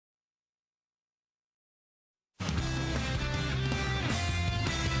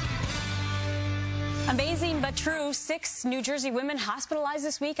Amazing but true, 6 New Jersey women hospitalized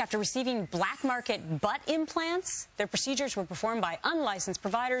this week after receiving black market butt implants. Their procedures were performed by unlicensed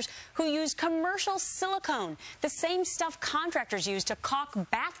providers who used commercial silicone, the same stuff contractors use to caulk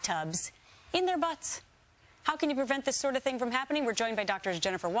bathtubs in their butts. How can you prevent this sort of thing from happening? We're joined by Drs.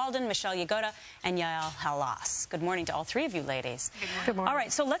 Jennifer Walden, Michelle Yagoda, and Yael Halas. Good morning to all 3 of you ladies. Good morning. All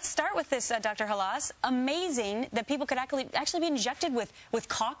right, so let's start with this, Dr. Halas. Amazing that people could actually be injected with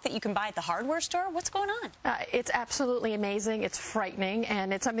caulk that you can buy at the hardware store. What's going on? It's absolutely amazing. It's frightening,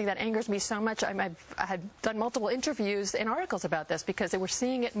 and it's something that angers me so much. I had done multiple interviews and articles about this because we're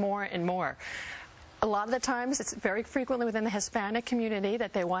seeing it more and more. A lot of the times, it's very frequently within the Hispanic community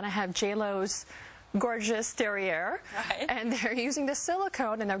that they want to have J-Lo's gorgeous derriere, right, and they're using the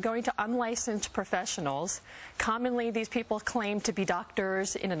silicone, and they're going to unlicensed professionals. Commonly, these people claim to be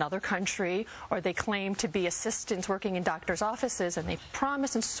doctors in another country, or they claim to be assistants working in doctors' offices, and they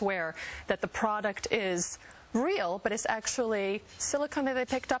promise and swear that the product is real, but it's actually silicone that they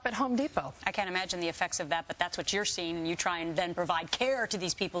picked up at Home Depot. I can't imagine the effects of that, but that's what you're seeing, and you try and then provide care to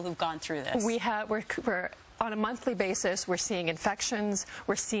these people who've gone through this. We're on a monthly basis, we're seeing infections,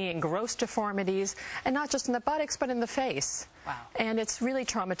 we're seeing gross deformities, and not just in the buttocks, but in the face. Wow. And it's really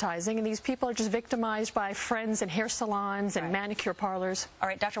traumatizing, and these people are just victimized by friends in hair salons and manicure parlors. All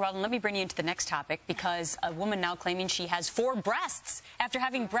right, Dr. Walden, let me bring you into the next topic, because a woman now claiming she has 4 breasts after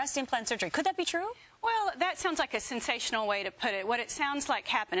having breast implant surgery. Could that be true? Well, that sounds like a sensational way to put it. What it sounds like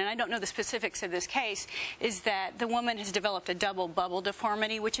happened, and I don't know the specifics of this case, is that the woman has developed a double bubble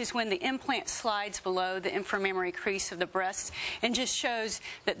deformity, which is when the implant slides below the inframammary crease of the breast and just shows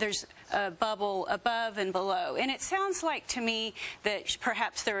that there's a bubble above and below. And it sounds like to me that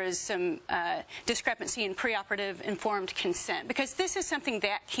perhaps there is some discrepancy in preoperative informed consent, because this is something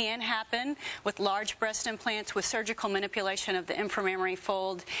that can happen with large breast implants, with surgical manipulation of the inframammary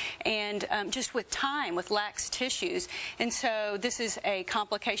fold, and just with time, with lax tissues. And so this is a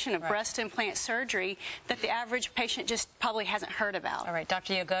complication of breast implant surgery that the average patient just probably hasn't heard about. All right,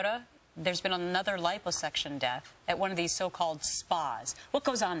 Dr. Yagoda, there's been another liposuction death at one of these so-called spas. What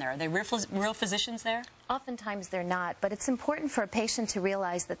goes on there? Are they real physicians there? Oftentimes they're not, but it's important for a patient to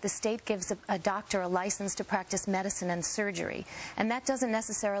realize that the state gives a doctor a license to practice medicine and surgery, and that doesn't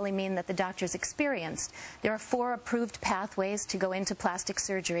necessarily mean that the doctor's experienced. There are 4 approved pathways to go into plastic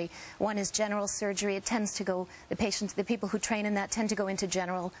surgery. One is general surgery. It tends to go, the people who train in that tend to go into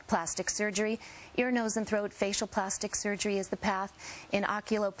general plastic surgery. Ear, nose, and throat facial plastic surgery is the path. In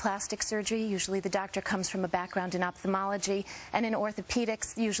oculoplastic surgery, usually the doctor comes from a background in ophthalmology, and in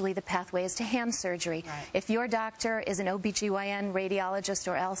orthopedics, usually the pathway is to hand surgery. Right. If your doctor is an OBGYN, radiologist,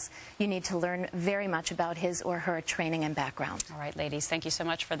 or else, you need to learn very much about his or her training and background. All right, ladies, thank you so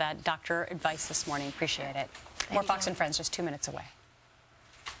much for that doctor advice this morning. Appreciate it. More Fox and Friends, just 2 minutes away.